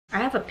I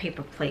have a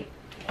paper plate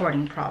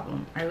hoarding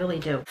problem. I really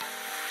do.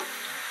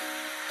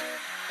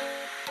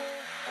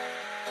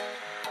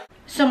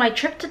 So my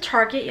trip to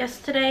Target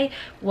yesterday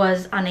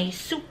was on a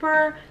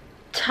super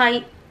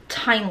tight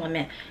time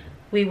limit.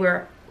 We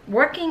were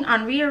working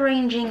on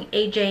rearranging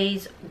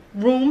AJ's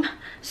room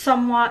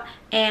somewhat,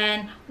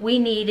 and we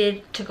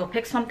needed to go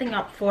pick something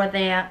up for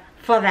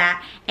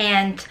that,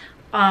 and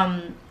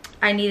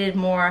I needed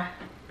more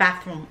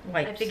bathroom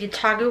wipes. I figured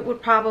Target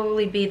would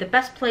probably be the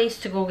best place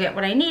to go get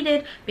what I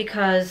needed,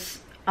 because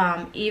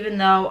even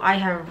though I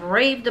have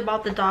raved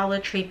about the Dollar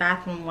Tree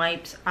bathroom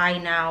wipes, I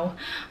now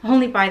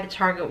only buy the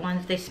Target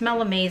ones. They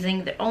smell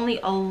amazing. They're only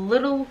a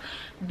little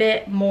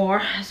bit more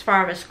as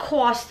far as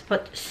cost,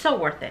 but so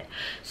worth it.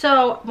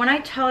 So when I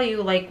tell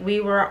you, like, we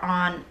were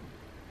on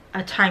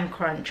a time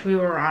crunch,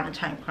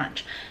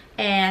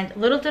 and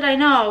little did I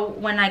know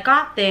when I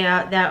got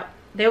there that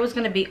there was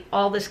going to be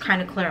all this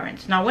kind of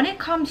clearance. Now when it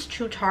comes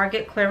to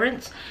Target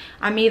clearance,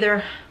 I'm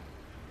either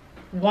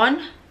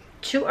one,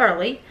 too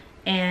early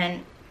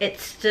and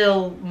it's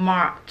still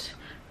marked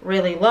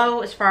really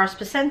low as far as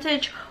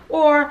percentage,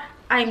 or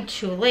I'm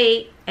too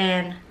late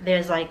and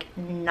there's like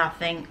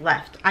nothing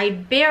left. I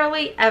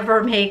barely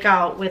ever make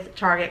out with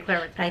Target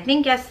clearance. But I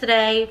think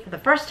yesterday, for the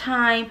first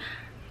time,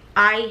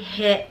 I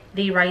hit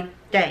the right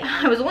day.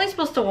 I was only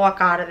supposed to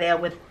walk out of there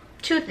with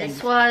two things.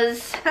 This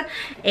was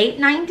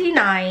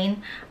 $8.99.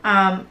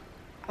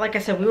 Like I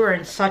said, we were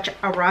in such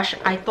a rush.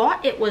 I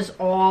thought it was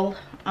all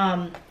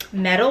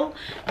metal,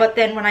 but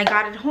then when I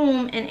got it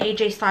home and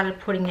AJ started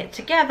putting it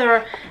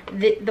together,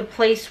 the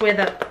place where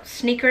the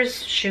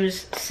sneakers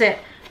shoes sit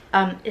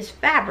is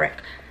fabric.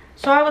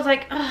 So I was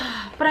like,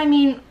 ugh, but I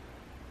mean,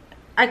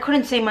 I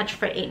couldn't say much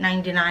for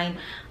 $8.99,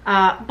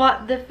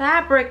 but the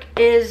fabric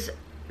is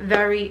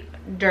very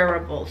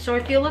durable. So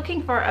if you're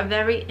looking for a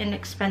very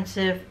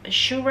inexpensive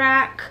shoe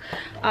rack,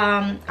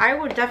 I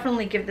would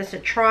definitely give this a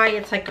try.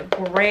 It's like a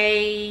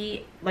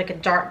gray, like a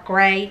dark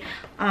gray,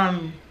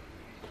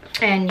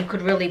 and you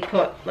could really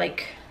put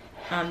like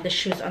the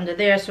shoes under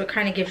there, so it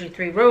kind of gives you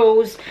 3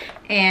 rows.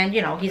 And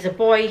you know, he's a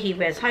boy, he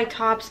wears high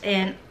tops,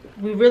 and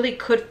we really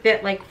could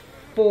fit like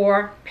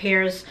 4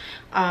 pairs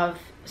of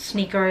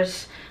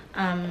sneakers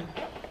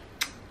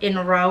in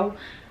a row.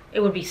 It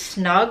would be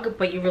snug,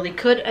 but you really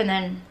could, and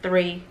then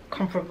 3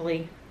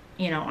 comfortably,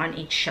 you know, on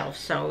each shelf.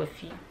 So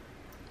if you,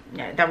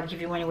 yeah, that would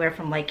give you anywhere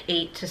from like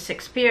 8 to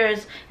 6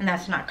 pairs, and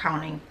that's not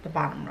counting the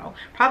bottom row.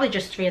 Probably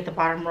just 3 at the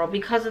bottom row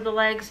because of the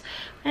legs.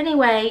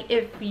 Anyway,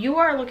 if you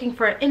are looking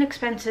for an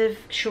inexpensive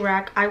shoe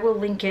rack, I will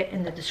link it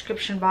in the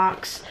description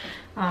box.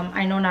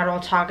 I know not all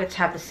Targets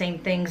have the same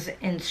things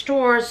in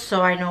stores,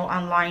 so I know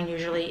online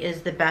usually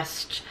is the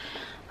best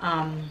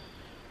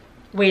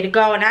way to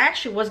go. And I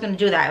actually was going to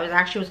do that. I was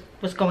actually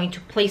was going to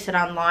place it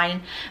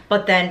online,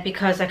 but then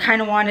because I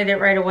kind of wanted it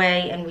right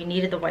away and we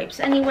needed the wipes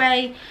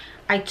anyway,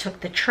 I took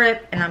the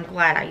trip, and I'm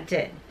glad I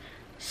did.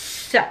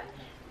 So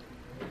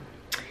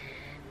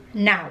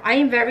now I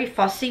am very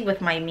fussy with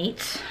my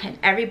meats, and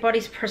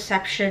everybody's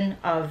perception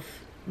of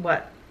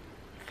what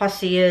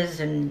fussy is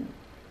and,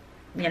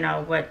 you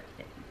know, what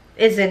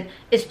isn't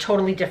is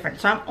totally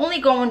different. So I'm only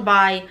going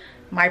by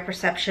my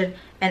perception,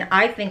 and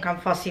I think I'm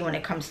fussy when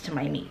it comes to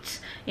my meats,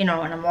 you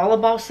know, and I'm all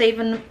about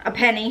saving a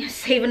penny,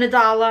 saving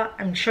 $1.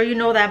 I'm sure you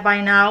know that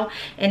by now,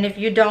 and if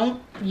you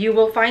don't, you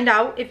will find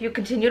out if you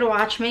continue to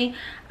watch me.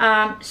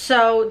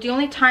 So the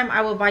only time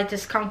I will buy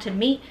discounted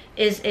meat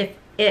is if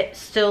it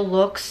still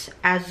looks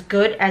as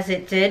good as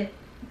it did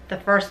the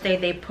first day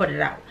they put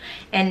it out,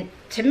 and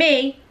to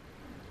me,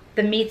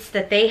 the meats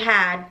that they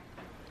had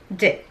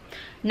did.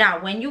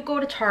 Now, when you go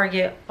to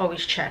Target,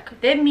 always check.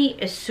 Their meat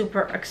is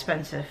super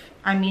expensive.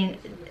 I mean,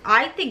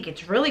 I think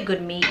it's really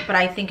good meat, but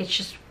I think it's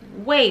just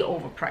way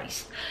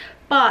overpriced.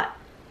 But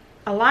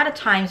a lot of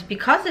times,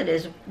 because it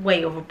is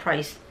way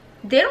overpriced,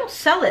 they don't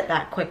sell it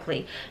that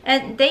quickly.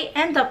 And they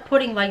end up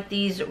putting like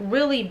these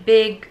really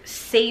big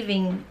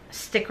saving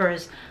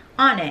stickers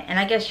on it. And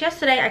I guess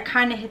yesterday I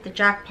kind of hit the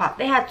jackpot.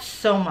 They had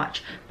so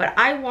much. But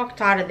I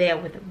walked out of there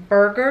with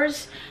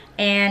burgers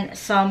and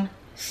some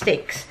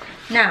steaks.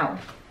 Now,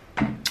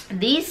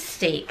 these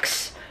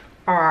steaks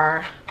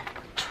are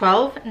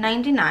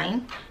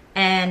 $12.99,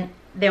 and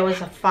there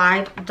was a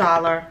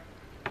 $5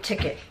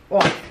 ticket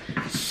off.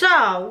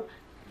 So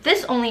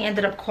this only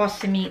ended up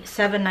costing me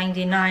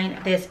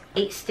 $7.99. There's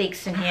 8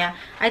 steaks in here.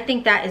 I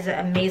think that is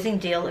an amazing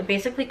deal. It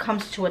basically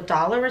comes to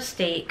 $1 a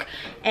steak,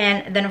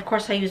 and then of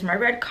course I use my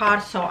red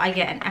card, so I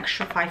get an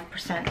extra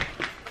 5%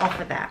 off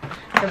of that.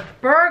 The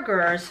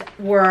burgers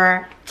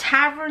were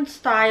tavern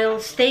style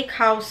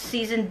steakhouse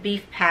seasoned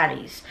beef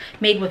patties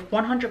made with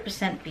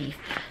 100% beef,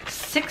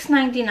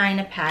 $6.99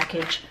 a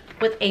package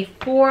with a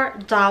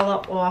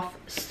 $4 off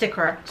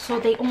sticker, so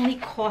they only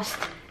cost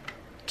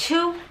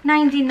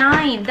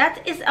 $2.99.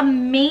 That is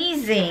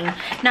amazing.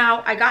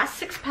 Now I got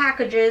 6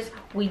 packages.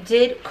 We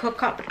did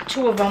cook up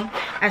 2 of them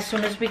as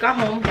soon as we got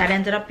home. That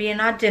ended up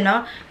being our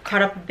dinner.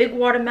 Cut up a big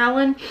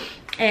watermelon,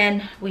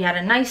 and we had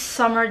a nice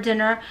summer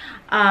dinner.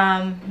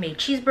 Made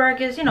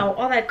cheeseburgers, you know,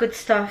 all that good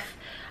stuff.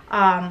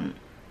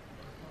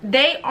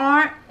 They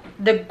aren't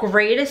the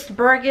greatest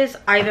burgers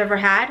I've ever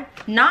had.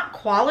 Not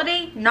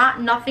quality,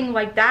 nothing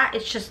like that.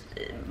 It's just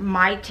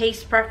my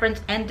taste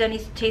preference and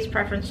Denny's taste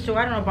preference too.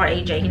 I don't know about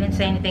AJ. He didn't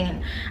say anything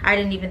and I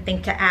didn't even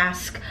think to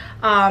ask.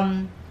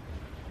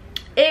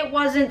 It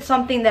wasn't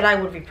something that I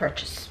would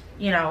repurchase,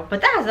 you know, but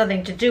that has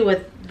nothing to do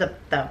with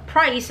the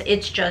price.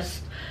 It's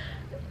just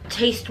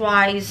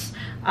taste-wise,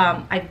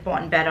 I've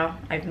bought better,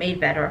 I've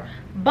made better.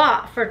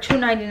 But for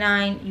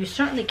 $2.99, you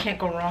certainly can't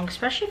go wrong,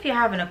 especially if you're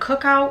having a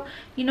cookout,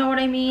 you know what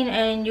I mean,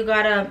 and you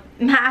gotta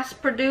mass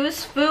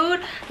produce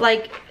food.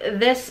 Like,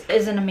 this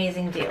is an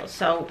amazing deal.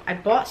 So I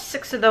bought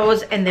 6 of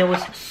those, and there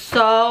was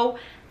so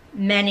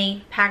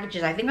many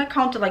packages. I think I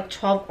counted like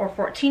 12 or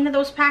 14 of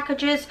those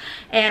packages,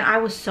 and I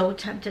was so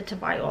tempted to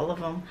buy all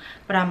of them,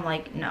 but I'm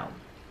like, no,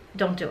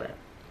 don't do it.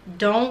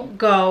 Don't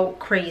go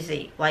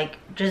crazy. Like,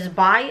 just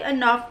buy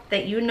enough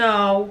that you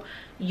know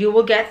you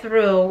will get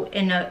through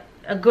in a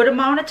good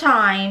amount of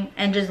time,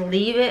 and just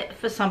leave it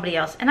for somebody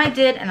else. And I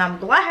did, and I'm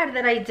glad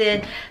that I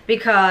did,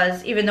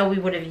 because even though we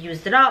would have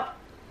used it up,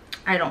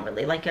 I don't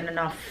really like it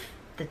enough.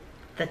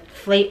 The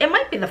flavor, it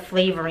might be the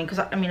flavoring, because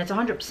I mean, it's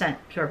 100%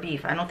 pure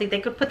beef. I don't think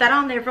they could put that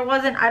on there if it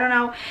wasn't. I don't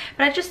know,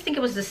 but I just think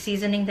it was the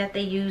seasoning that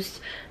they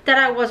used that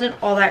I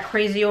wasn't all that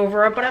crazy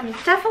over. But I'm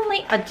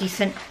definitely a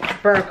decent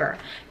burger.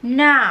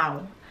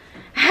 Now,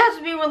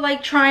 as we were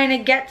like trying to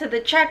get to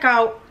the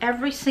checkout,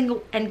 every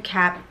single end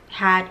cap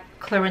had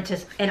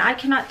clearances, and I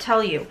cannot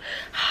tell you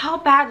how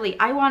badly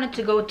I wanted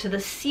to go to the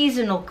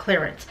seasonal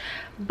clearance,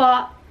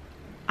 but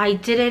I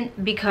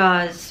didn't,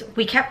 because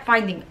we kept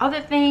finding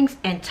other things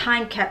and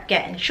time kept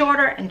getting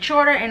shorter and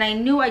shorter, and I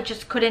knew I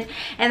just couldn't.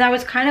 And I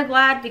was kind of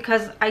glad,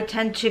 because I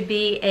tend to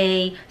be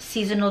a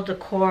seasonal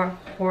decor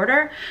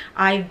hoarder.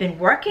 I've been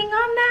working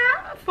on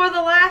that for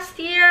the last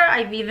year.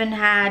 I've even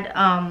had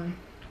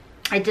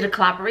I did a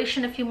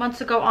collaboration a few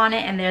months ago on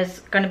it, and there's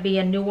going to be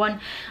a new one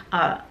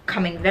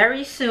coming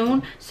very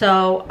soon.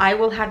 So I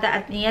will have that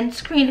at the end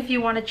screen if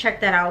you want to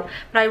check that out.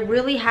 But I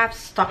really have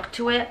stuck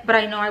to it, but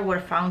I know I would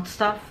have found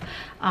stuff.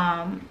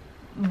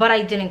 But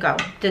I didn't go.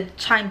 The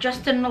time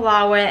just didn't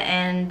allow it,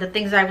 and the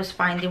things I was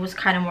finding was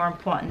kind of more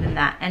important than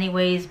that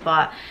anyways.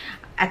 But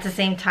at the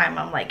same time,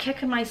 I'm like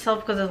kicking myself,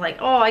 because it's like,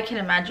 oh, I can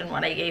imagine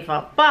what I gave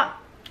up. But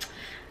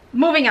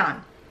moving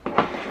on.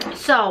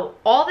 So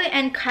all the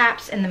end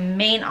caps in the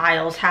main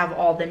aisles have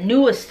all the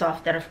newest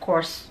stuff that, of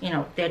course, you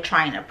know, they're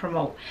trying to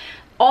promote.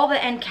 All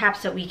the end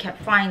caps that we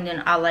kept finding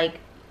are like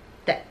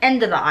the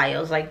end of the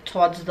aisles, like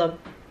towards the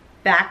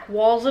back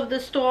walls of the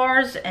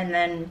stores, and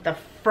then the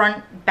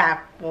front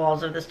back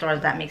walls of the stores,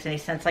 if that makes any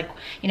sense. Like,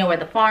 you know, where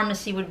the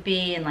pharmacy would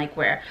be, and like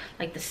where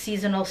like the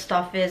seasonal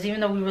stuff is, even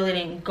though we really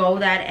didn't go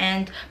that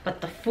end.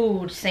 But the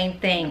food, same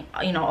thing,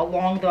 you know,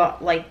 along the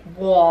like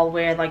wall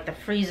where like the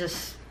freezer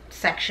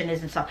section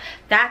is and stuff.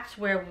 That's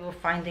where we were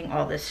finding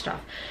all this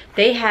stuff.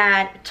 They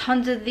had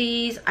tons of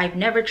these. I've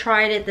never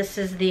tried it. This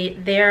is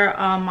their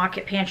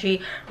Market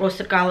Pantry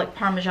roasted garlic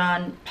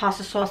parmesan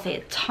pasta sauce. They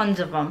had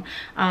tons of them.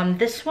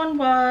 This one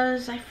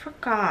was, I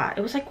forgot,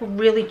 it was like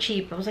really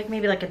cheap. It was like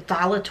maybe like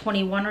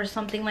 $1.21 or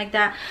something like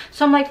that.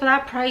 So I'm like, for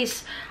that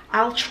price,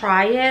 I'll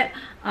try it.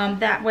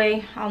 That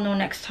way I'll know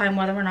next time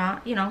whether or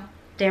not, you know,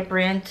 their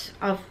brand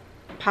of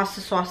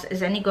pasta sauce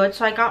is any good.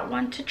 So I got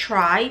one to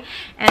try.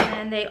 And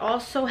then they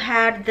also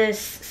had this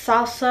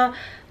salsa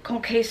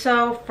con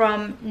queso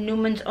from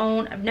Newman's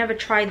Own. I've never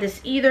tried this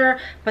either,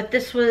 but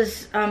this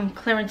was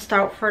clearanced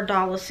out for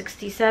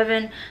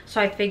 $1.67. So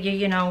I figure,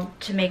 you know,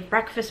 to make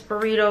breakfast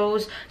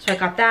burritos. So I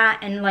got that,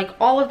 and like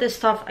all of this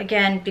stuff,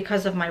 again,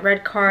 because of my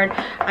red card,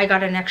 I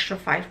got an extra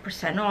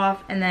 5%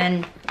 off. And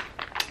then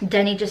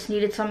Denny just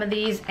needed some of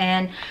these,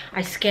 and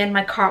I scanned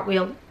my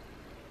Cartwheel.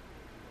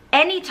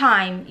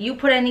 Anytime you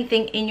put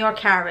anything in your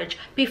carriage,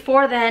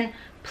 before then,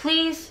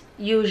 please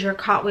use your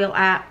Cartwheel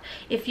app.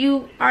 If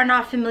you are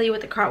not familiar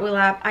with the Cartwheel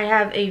app, I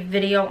have a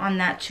video on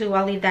that too.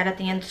 I'll leave that at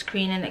the end of the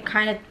screen, and it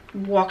kind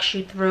of walks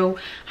you through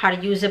how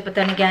to use it. But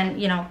then again,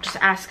 you know, just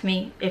ask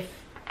me if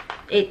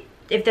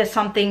there's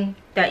something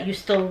that you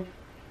still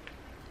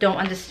don't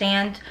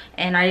understand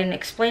and I didn't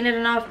explain it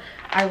enough,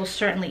 I will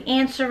certainly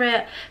answer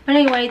it. But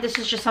anyway, this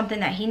is just something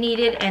that he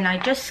needed, and I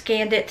just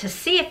scanned it to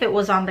see if it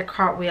was on the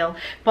Cartwheel,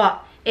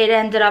 but it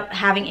ended up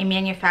having a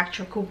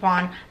manufacturer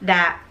coupon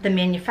that the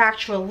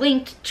manufacturer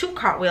linked to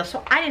Cartwheel,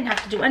 so I didn't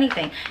have to do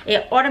anything.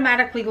 It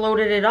automatically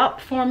loaded it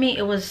up for me.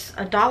 It was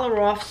 $1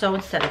 off, so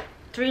instead of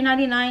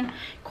 $3.99,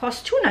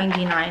 cost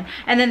 $2.99.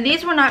 And then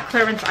these were not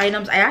clearance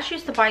items. I actually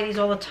used to buy these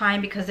all the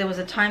time, because there was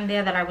a time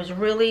there that I was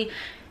really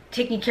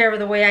taking care of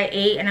the way I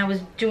ate, and I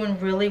was doing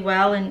really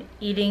well and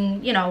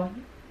eating, you know,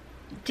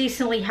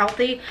 decently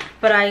healthy.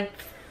 But I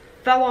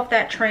fell off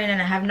that train, and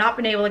I have not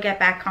been able to get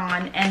back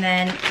on. And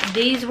then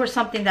these were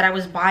something that I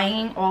was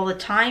buying all the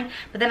time,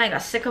 but then I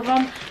got sick of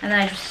them, and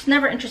then I was just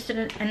never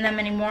interested in them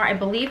anymore. I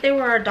believe they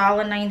were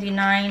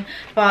 $1.99,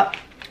 but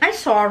I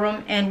saw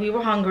them and we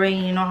were hungry.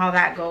 You know how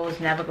that goes,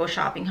 never go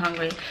shopping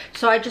hungry.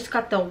 So I just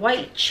got the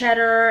white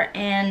cheddar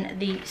and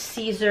the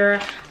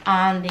Caesar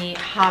on the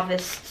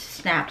Harvest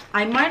snaps.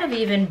 I might have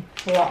even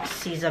bought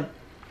Caesar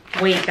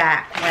way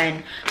back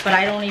when, but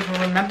I don't even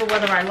remember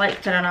whether I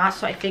liked it or not,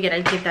 so I figured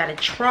I'd give that a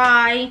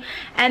try.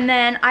 And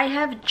then I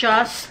have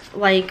just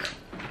like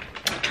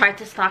tried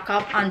to stock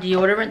up on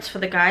deodorants for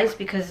the guys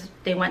because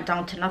they went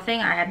down to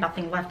nothing. I had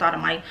nothing left out of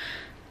my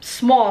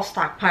small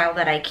stockpile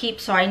that I keep,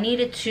 so I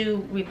needed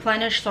to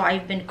replenish. So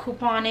I've been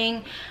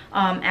couponing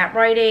at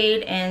Rite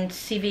Aid and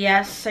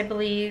CVS, I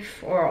believe,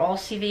 or all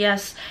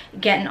CVS,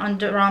 getting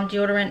underarm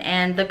deodorant,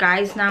 and the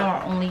guys now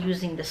are only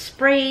using the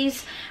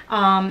sprays.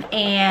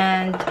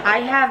 And I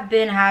have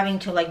been having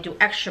to like do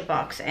extra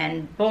bucks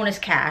and bonus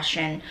cash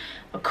and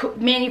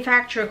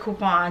manufacturer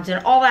coupons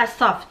and all that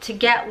stuff to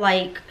get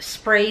like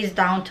sprays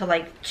down to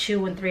like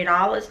 $2 and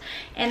 $3,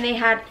 and they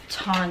had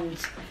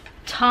tons.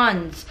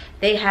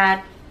 They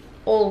had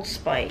Old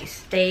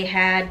Spice, they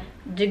had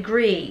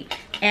Degree,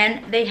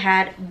 and they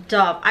had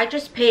Dove. I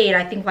just paid,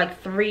 I think,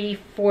 like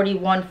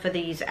 $3.41 for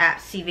these at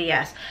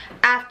CVS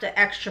after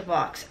extra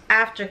bucks,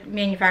 after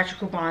manufacturer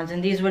coupons,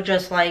 and these were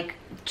just like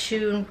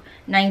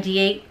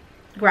 $2.98.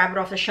 grab it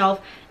off the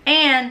shelf,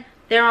 and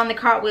they're on the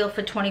cartwheel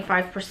for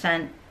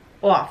 25%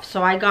 off.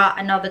 So I got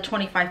another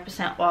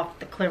 25% off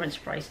the clearance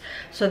price,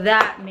 so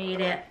that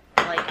made it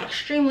like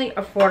extremely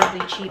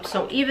affordably cheap.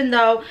 So even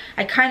though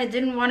I kind of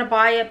didn't want to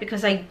buy it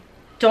because I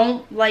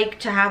don't like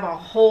to have a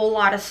whole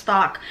lot of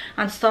stock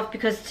on stuff,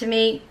 because to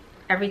me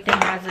everything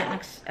has an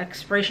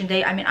expiration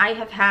date. I mean, I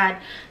have had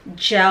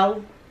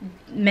gel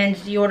men's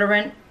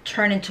deodorant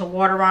turn into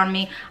water on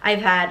me.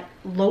 I've had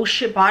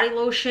lotion, body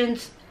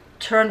lotions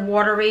turn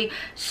watery.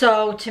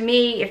 So to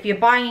me, if you're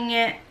buying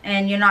it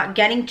and you're not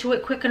getting to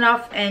it quick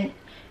enough and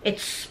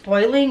it's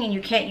spoiling and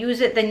you can't use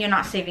it, then you're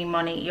not saving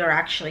money, you're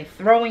actually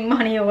throwing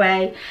money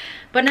away.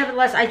 But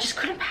nevertheless, I just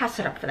couldn't pass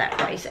it up for that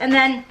price. And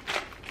then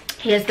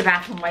here's the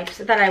bathroom wipes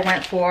that I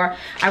went for.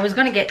 I was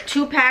gonna get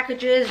 2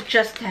 packages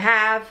just to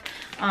have.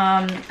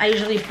 I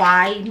usually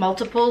buy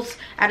multiples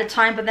at a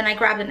time, but then I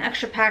grabbed an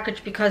extra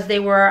package because they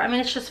were, I mean,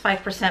 it's just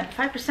 5%.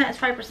 5% is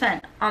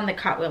 5% on the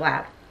Cartwheel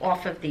app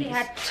off of these. They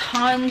had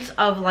tons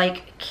of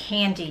like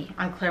candy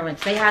on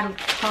clearance. They had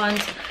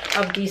tons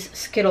of these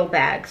Skittle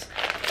bags.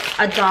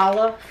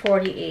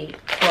 $1.48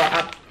 for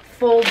a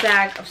full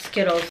bag of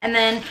Skittles. And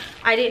then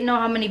I didn't know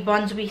how many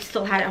buns we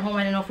still had at home.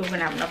 I didn't know if we were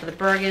gonna have enough of the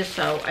burgers,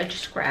 so I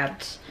just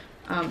grabbed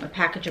a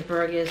package of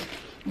burgers.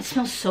 It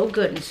smells so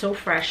good and so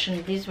fresh,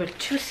 and these were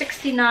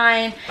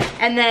 $2.69.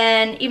 And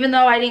then even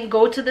though I didn't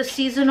go to the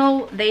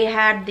seasonal, they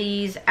had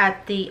these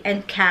at the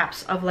end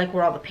caps of like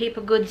where all the paper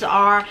goods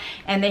are,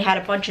 and they had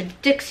a bunch of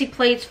Dixie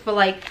plates for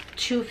like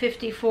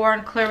 $2.54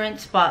 on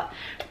clearance. But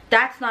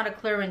that's not a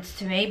clearance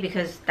to me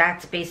because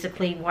that's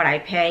basically what I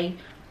pay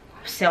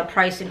sale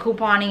price and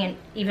couponing, and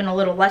even a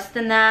little less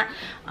than that.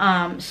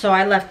 So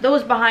I left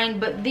those behind.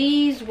 But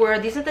these are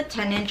the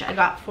 10-inch. I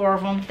got 4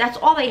 of them. That's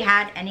all they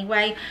had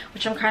anyway,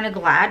 which I'm kind of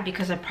glad,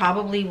 because I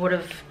probably would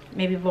have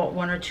maybe bought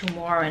 1 or 2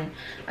 more. And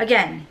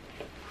again,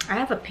 I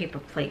have a paper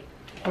plate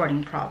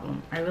hoarding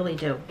problem. I really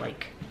do.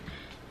 Like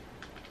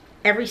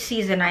every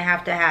season I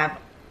have to have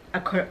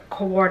a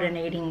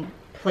coordinating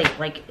plate.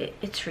 Like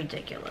it's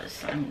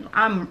ridiculous.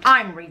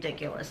 I'm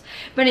ridiculous.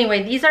 But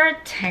anyway, these are a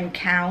 10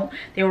 count.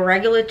 They were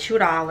regular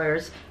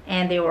 $2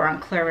 and they were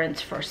on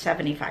clearance for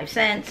 75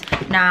 cents.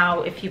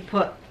 Now if you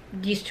put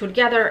these two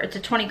together, it's a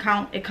 20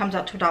 count. It comes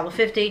out to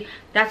 $1.50.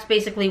 That's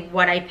basically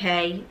what I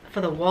pay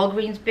for the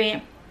Walgreens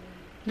brand.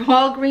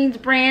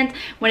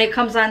 When it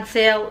comes on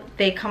sale,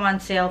 they come on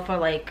sale for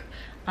like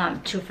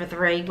 2 for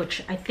 $3,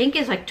 which I think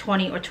is like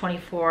 20 or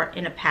 24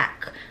 in a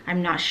pack.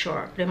 I'm not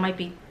sure, but it might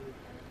be,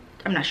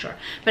 I'm not sure.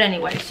 But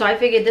anyway, so I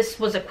figured this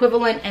was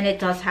equivalent, and it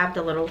does have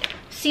the little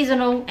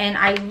seasonal. And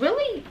I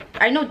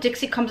know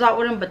Dixie comes out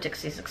with them, but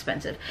Dixie's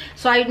expensive.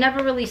 So I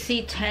never really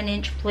see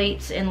 10-inch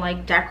plates in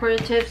like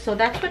decorative. So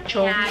that's what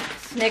chose me.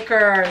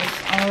 Snickers.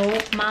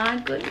 Oh my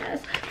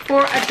goodness.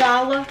 For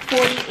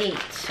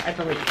 $1.48, I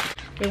believe.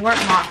 They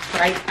weren't marked,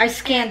 but I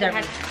scanned them.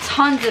 I had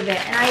tons of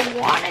it, and I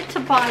wanted to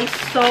buy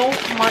so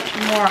much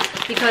more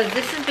because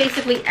this is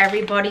basically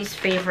everybody's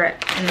favorite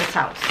in this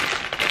house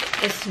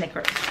is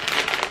Snickers.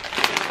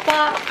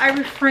 But I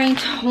refrained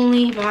to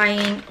only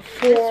buying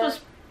 4. This was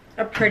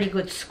a pretty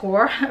good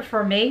score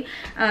for me,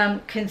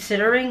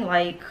 considering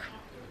like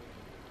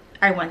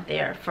I went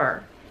there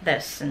for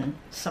this and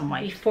some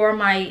money. Before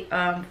my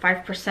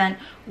 5%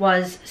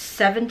 was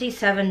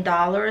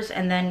 $77,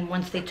 and then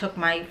once they took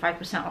my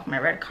 5% off my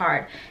red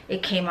card,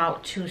 it came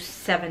out to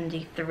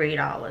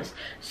 $73.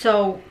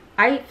 So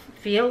I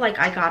feel like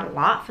I got a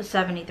lot for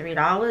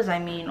 $73. I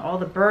mean, all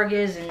the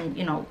burgers and,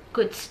 you know,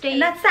 good steak.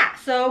 And that's that.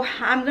 So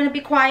I'm gonna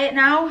be quiet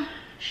now,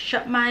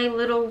 shut my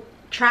little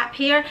trap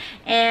here,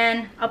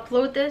 and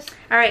upload this.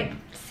 All right,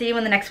 see you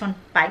in the next one.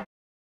 Bye.